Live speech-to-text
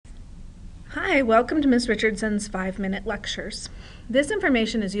Hi, welcome to Ms. Richardson's 5-minute lectures. This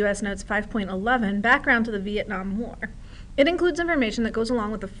information is U.S. Notes 5.11, Background to the Vietnam War. It includes information that goes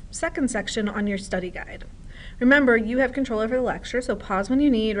along with the second section on your study guide. Remember, you have control over the lecture, so pause when you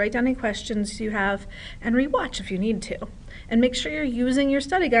need, write down any questions you have, and rewatch if you need to. And make sure you're using your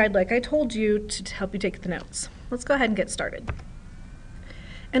study guide like I told you to help you take the notes. Let's go ahead and get started.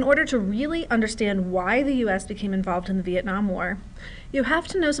 In order to really understand why the U.S. became involved in the Vietnam War, you have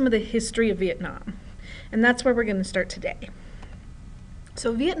to know some of the history of Vietnam, and that's where we're going to start today.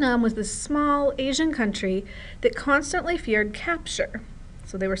 So Vietnam was this small Asian country that constantly feared capture.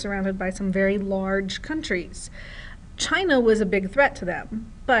 So they were surrounded by some very large countries. China was a big threat to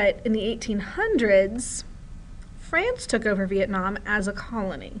them, but in the 1800s, France took over Vietnam as a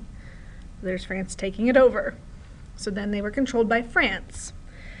colony. There's France taking it over. So then they were controlled by France.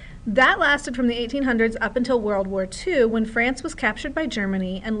 That lasted from the 1800s up until World War II, when France was captured by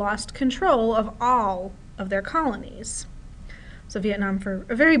Germany and lost control of all of their colonies. So Vietnam, for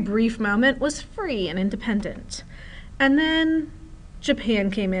a very brief moment, was free and independent. And then Japan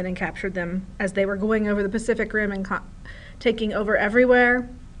came in and captured them as they were going over the Pacific Rim and taking over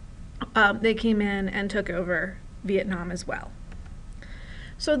everywhere. They came in and took over Vietnam as well.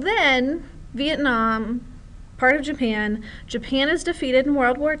 So then Vietnam, part of Japan is defeated in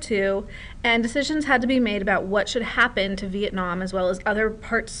World War II, and decisions had to be made about what should happen to Vietnam as well as other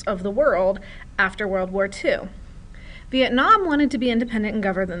parts of the world after World War II. Vietnam wanted to be independent and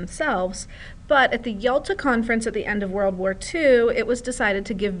govern themselves, but at the Yalta Conference at the end of World War II, it was decided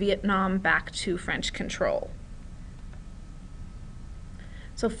to give Vietnam back to French control.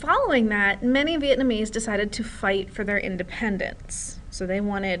 So following that, many Vietnamese decided to fight for their independence. So they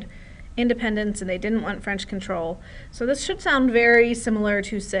wanted independence and they didn't want French control. So this should sound very similar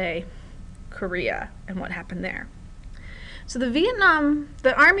to, say, Korea and what happened there. So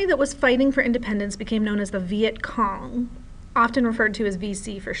the army that was fighting for independence became known as the Viet Cong, often referred to as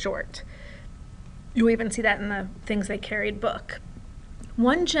VC for short. You even see that in the Things They Carried book.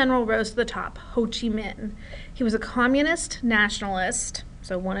 One general rose to the top, Ho Chi Minh. He was a communist nationalist,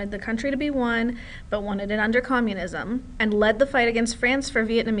 so wanted the country to be one, but wanted it under communism, and led the fight against France for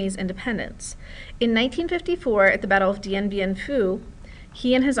Vietnamese independence. In 1954, at the Battle of Dien Bien Phu,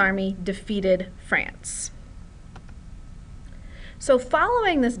 he and his army defeated France. So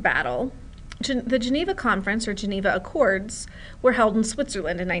following this battle, the Geneva Conference, or Geneva Accords, were held in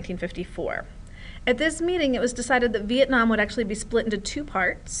Switzerland in 1954. At this meeting, it was decided that Vietnam would actually be split into two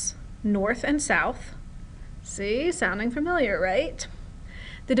parts, North and South. See, sounding familiar, right?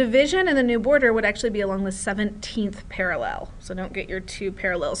 The division and the new border would actually be along the 17th parallel, so don't get your two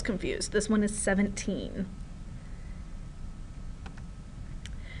parallels confused. This one is 17.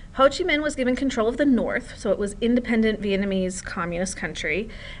 Ho Chi Minh was given control of the North, so it was independent Vietnamese communist country,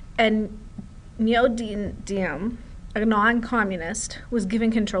 and Ngo Dinh, a non-communist, was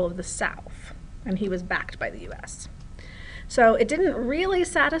given control of the South, and he was backed by the U.S. So it didn't really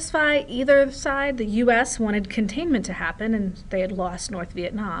satisfy either side. The U.S. wanted containment to happen, and they had lost North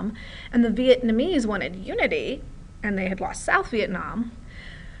Vietnam, and the Vietnamese wanted unity, and they had lost South Vietnam.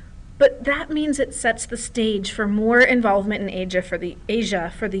 But that means it sets the stage for more involvement in Asia for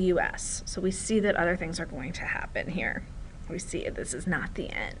the U.S. So we see that other things are going to happen here. We see this is not the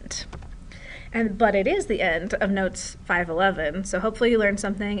end. But it is the end of Notes 511, so hopefully you learned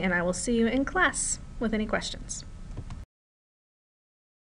something, and I will see you in class with any questions.